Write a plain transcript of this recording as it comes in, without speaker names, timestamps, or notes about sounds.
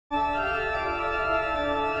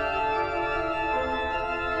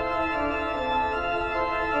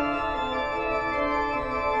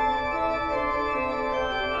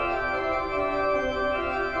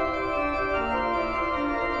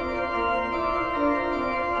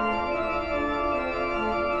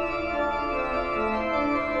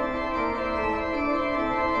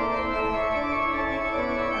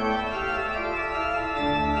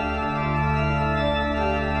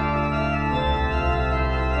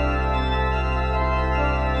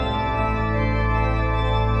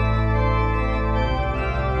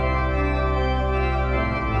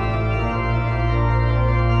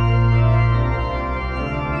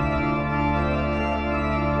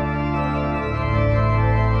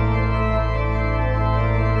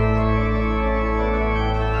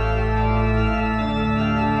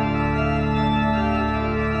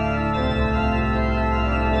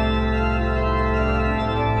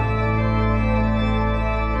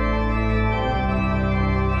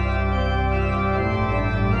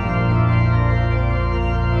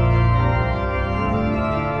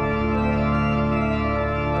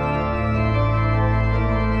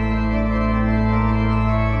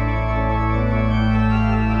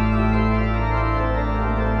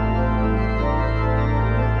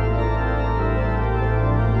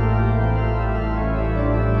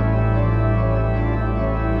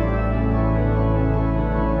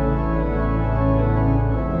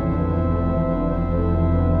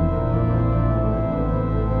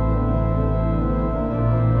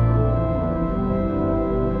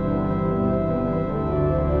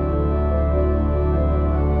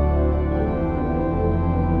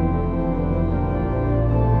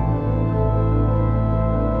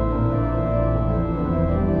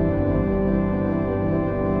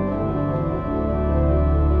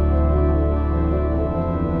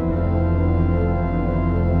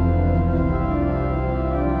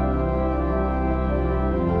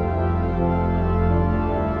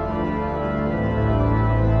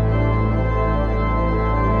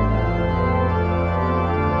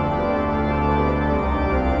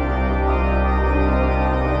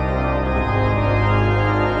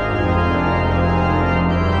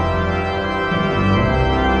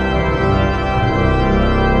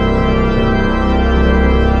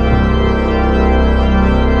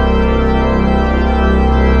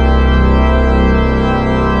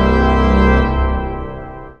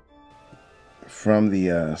from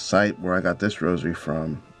the site where I got this rosary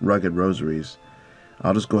from, Rugged Rosaries.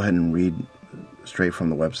 I'll just go ahead and read straight from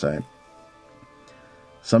the website.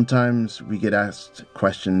 Sometimes we get asked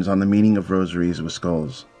questions on the meaning of rosaries with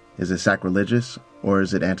skulls. Is it sacrilegious or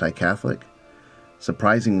is it anti-Catholic?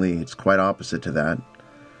 Surprisingly, it's quite opposite to that.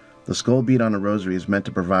 The skull bead on a rosary is meant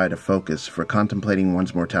to provide a focus for contemplating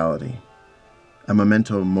one's mortality. A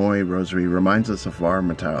Memento Mori Rosary reminds us of our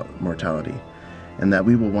mortality, and that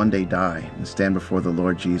we will one day die and stand before the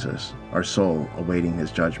Lord Jesus, our soul awaiting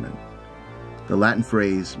his judgment. The Latin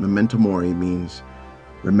phrase Memento Mori means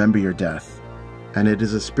remember your death, and it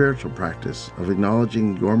is a spiritual practice of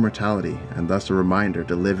acknowledging your mortality and thus a reminder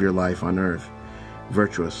to live your life on earth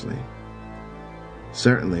virtuously.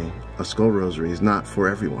 Certainly, a skull rosary is not for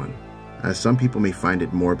everyone, as some people may find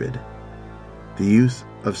it morbid. The use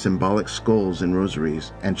of symbolic skulls in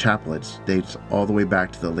rosaries and chaplets dates all the way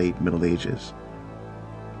back to the late Middle Ages.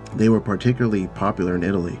 They were particularly popular in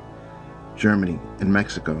Italy, Germany, and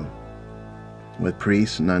Mexico, with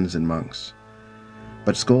priests, nuns, and monks.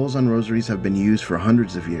 But skulls on rosaries have been used for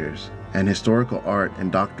hundreds of years, and historical art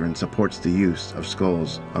and doctrine supports the use of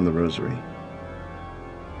skulls on the rosary.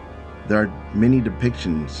 There are many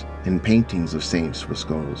depictions in paintings of saints with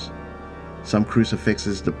skulls. Some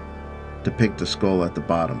crucifixes depict a skull at the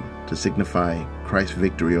bottom to signify Christ's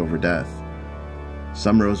victory over death.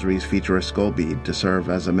 Some rosaries feature a skull bead to serve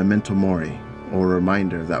as a memento mori, or a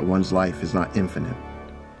reminder that one's life is not infinite.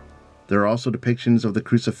 There are also depictions of the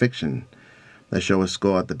crucifixion that show a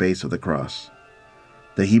skull at the base of the cross.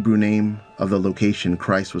 The Hebrew name of the location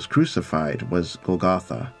Christ was crucified was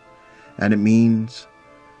Golgotha, and it means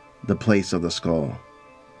the place of the skull.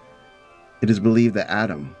 It is believed that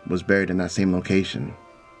Adam was buried in that same location,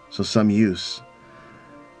 so some use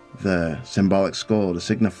the symbolic skull to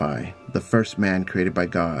signify the first man created by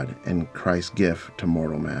God and Christ's gift to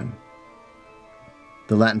mortal man.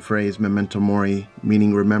 The Latin phrase Memento Mori,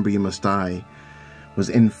 meaning remember you must die, was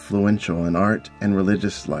influential in art and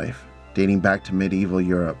religious life, dating back to medieval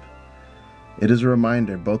Europe. It is a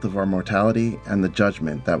reminder both of our mortality and the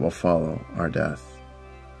judgment that will follow our death.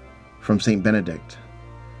 From St. Benedict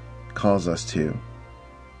calls us to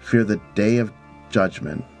fear the day of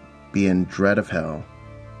judgment, be in dread of hell,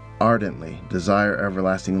 ardently desire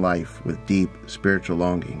everlasting life with deep spiritual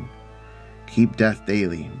longing. Keep death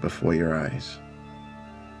daily before your eyes.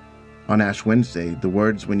 On Ash Wednesday, the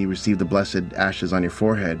words when you receive the blessed ashes on your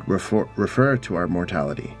forehead refer to our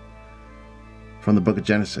mortality. From the book of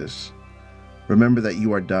Genesis, remember that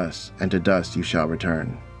you are dust, and to dust you shall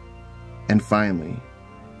return. And finally,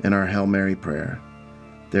 in our Hail Mary prayer,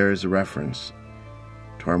 there is a reference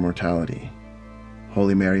to our mortality.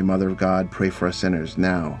 Holy Mary, Mother of God, pray for us sinners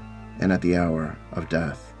now and at the hour of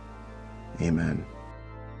death. Amen.